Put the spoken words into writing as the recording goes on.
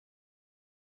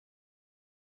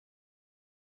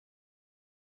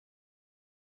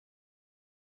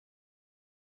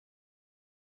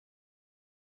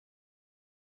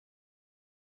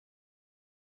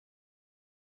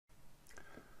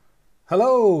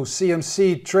Hello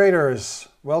CMC traders,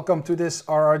 welcome to this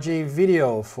RRG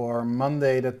video for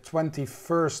Monday the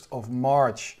 21st of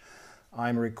March.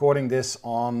 I'm recording this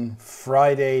on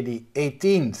Friday the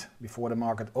 18th before the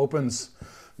market opens.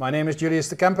 My name is Julius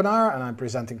the Kempenaer and I'm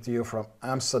presenting to you from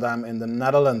Amsterdam in the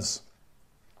Netherlands.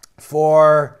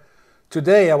 For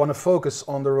today I want to focus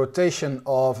on the rotation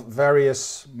of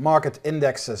various market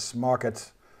indexes,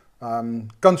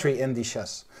 country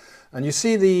indices. And you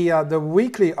see the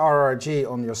weekly RRG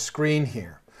on your screen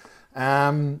here.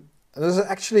 There's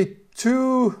actually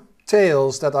two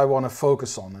tails that I want to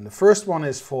focus on. And the first one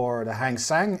is for the Hang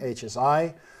Seng,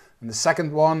 HSI. And the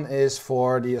second one is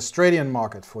for the Australian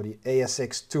market, for the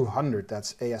ASX 200.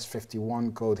 That's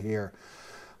AS51 code here.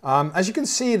 As you can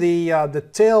see, the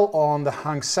tail on the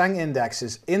Hang Seng index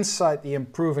is inside the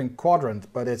improving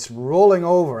quadrant, but it's rolling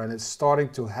over and it's starting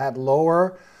to head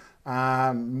lower.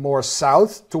 More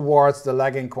south towards the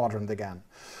lagging quadrant again.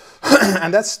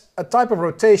 And that's a type of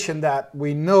rotation that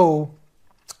we know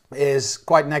is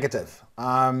quite negative.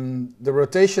 The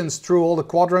rotations through all the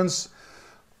quadrants,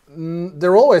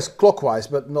 they're always clockwise,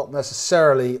 but not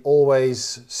necessarily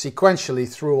always sequentially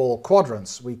through all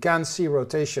quadrants. We can see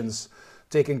rotations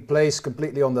taking place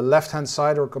completely on the left-hand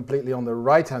side or completely on the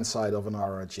right-hand side of an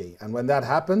RRG. And when that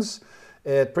happens,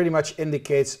 it pretty much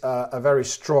indicates a very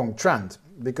strong trend.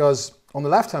 Because on the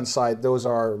left-hand side, those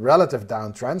are relative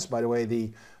downtrends. By the way,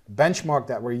 the benchmark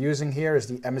that we're using here is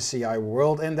the MSCI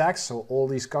World Index. So all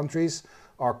these countries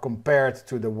are compared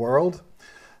to the world.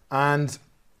 And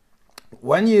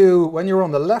when you're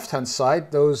on the left-hand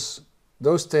side, those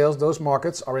tails, those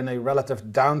markets are in a relative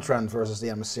downtrend versus the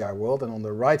MSCI World. And on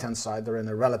the right-hand side, they're in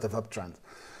a relative uptrend.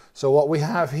 So what we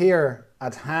have here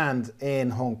at hand in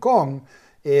Hong Kong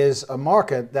is a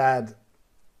market that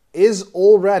is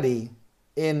already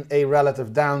in a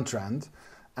relative downtrend,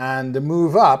 and the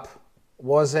move up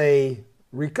was a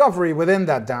recovery within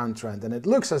that downtrend, and it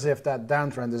looks as if that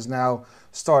downtrend is now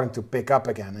starting to pick up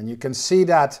again. And you can see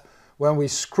that when we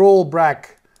scroll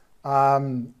back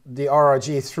the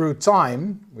RRG through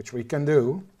time, which we can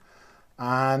do,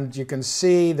 and you can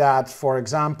see that, for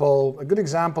example, a good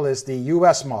example is the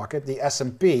US market, the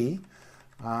S&P.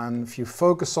 And if you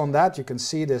focus on that, you can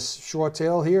see this short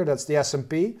tail here, that's the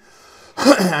S&P.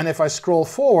 And if I scroll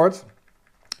forward,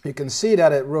 you can see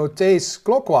that it rotates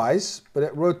clockwise, but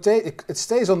it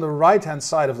stays on the right-hand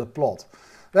side of the plot.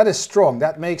 That is strong.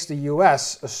 That makes the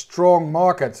US a strong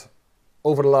market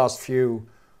over the last few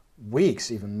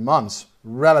weeks, even months,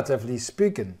 relatively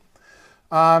speaking.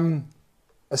 A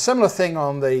similar thing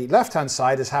on the left-hand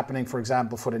side is happening, for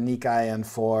example, for the Nikkei and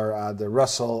for the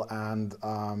Russell and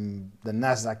the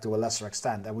Nasdaq to a lesser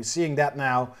extent. And we're seeing that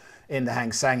now in the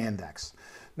Hang Seng index.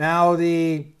 Now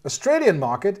the Australian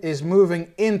market is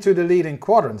moving into the leading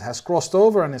quadrant, has crossed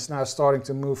over and is now starting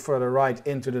to move further right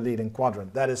into the leading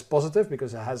quadrant. That is positive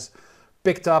because it has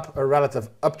picked up a relative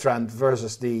uptrend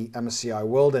versus the MSCI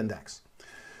World Index.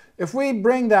 If we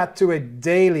bring that to a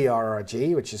daily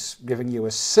RRG, which is giving you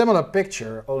a similar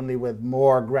picture, only with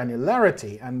more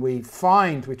granularity, and we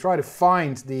try to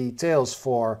find the tails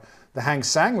for the Hang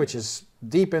Seng, which is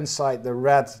deep inside the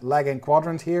red lagging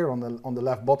quadrant here on the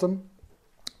left bottom.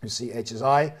 You see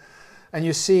HSI, and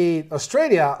you see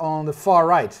Australia on the far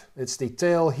right. It's the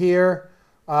tail here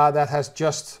that has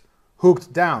just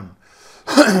hooked down.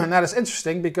 And that is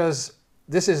interesting because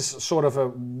this is sort of a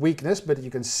weakness, but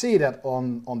you can see that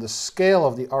on the scale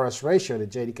of the RS ratio, the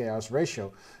JDK-RS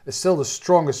ratio, is still the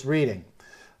strongest reading.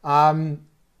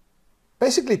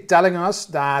 Basically telling us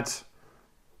that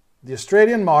the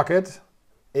Australian market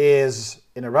is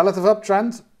in a relative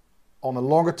uptrend on a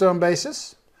longer term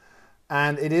basis,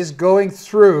 and it is going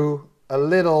through a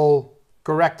little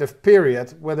corrective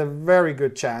period with a very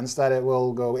good chance that it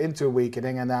will go into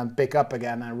weakening and then pick up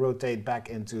again and rotate back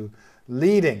into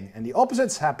leading. And the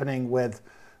opposite's happening with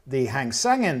the Hang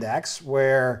Seng index,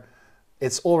 where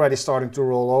it's already starting to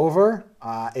roll over.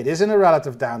 It is in a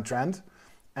relative downtrend,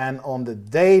 and on the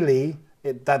daily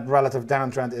that relative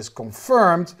downtrend is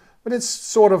confirmed, but it's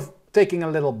sort of taking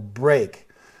a little break.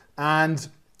 And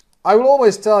I will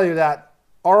always tell you that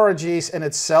RRGs in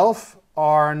itself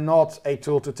are not a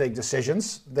tool to take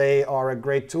decisions. They are a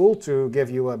great tool to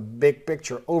give you a big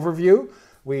picture overview.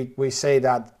 We say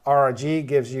that RRG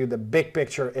gives you the big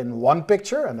picture in one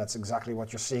picture, and that's exactly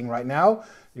what you're seeing right now.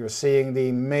 You're seeing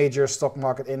the major stock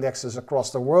market indexes across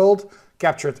the world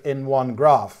captured in one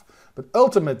graph. But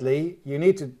ultimately, you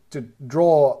need to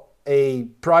draw a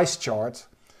price chart,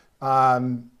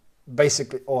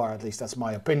 basically, or at least that's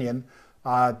my opinion,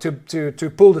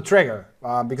 to pull the trigger,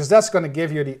 because that's going to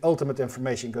give you the ultimate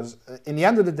information, because in the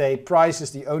end of the day, price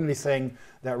is the only thing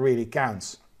that really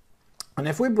counts. And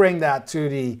if we bring that to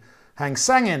the Hang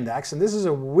Seng Index, and this is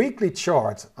a weekly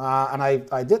chart, and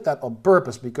I did that on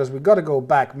purpose because we've got to go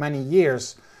back many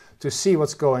years to see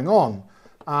what's going on.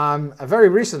 Very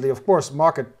recently, of course,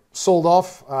 market sold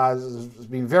off, it's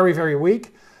been very, very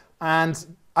weak. And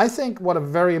I think what a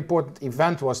very important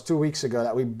event was 2 weeks ago,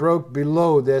 that we broke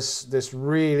below this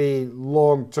really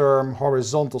long-term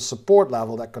horizontal support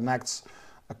level that connects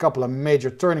a couple of major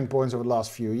turning points over the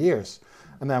last few years.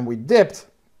 And then we dipped,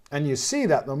 and you see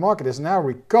that the market is now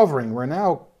recovering. We're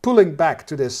now pulling back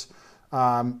to this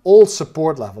old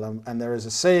support level. And there is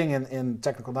a saying in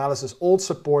technical analysis, old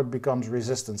support becomes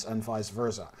resistance and vice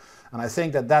versa. And I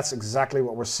think that that's exactly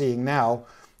what we're seeing now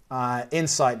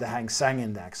inside the Hang Seng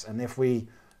Index. And if we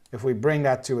bring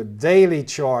that to a daily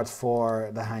chart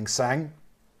for the Hang Seng,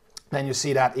 then you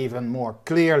see that even more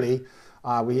clearly.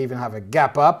 We even have a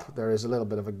gap up. There is a little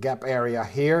bit of a gap area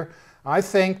here. I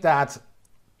think that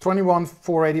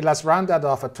 21,480, let's round that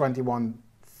off at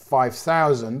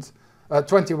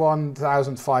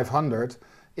 21,500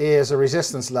 is a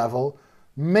resistance level.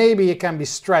 Maybe it can be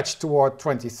stretched toward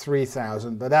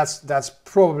 23,000, but that's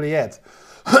probably it.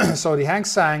 So the Hang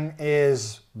Seng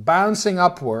is bouncing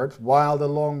upward while the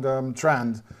long-term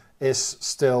trend is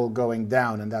still going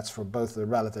down, and that's for both the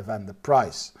relative and the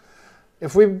price.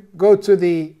 If we go to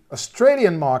the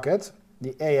Australian market,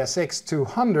 the ASX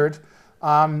 200,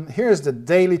 here's the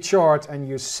daily chart, and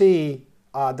you see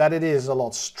that it is a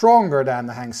lot stronger than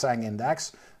the Hang Seng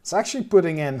Index. It's actually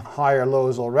putting in higher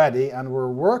lows already, and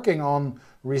we're working on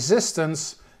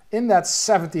resistance in that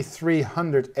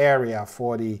 7,300 area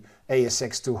for the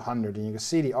ASX 200. And you can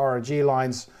see the RRG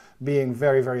lines being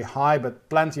very, very high, but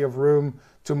plenty of room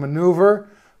to maneuver.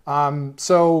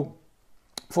 So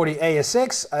for the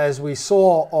ASX, as we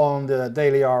saw on the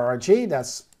daily RRG,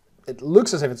 it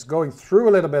looks as if it's going through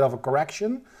a little bit of a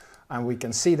correction, and we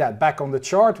can see that back on the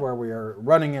chart where we are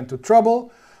running into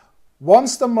trouble.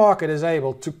 Once the market is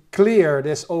able to clear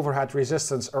this overhead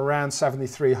resistance around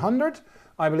 7,300,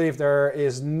 I believe there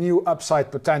is new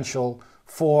upside potential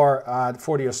for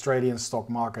the Australian stock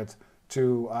market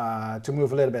to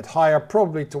move a little bit higher,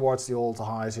 probably towards the all-time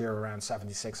highs here around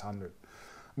 7,600.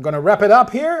 I'm going to wrap it up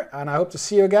here, and I hope to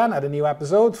see you again at a new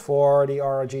episode for the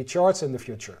RRG charts in the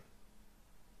future.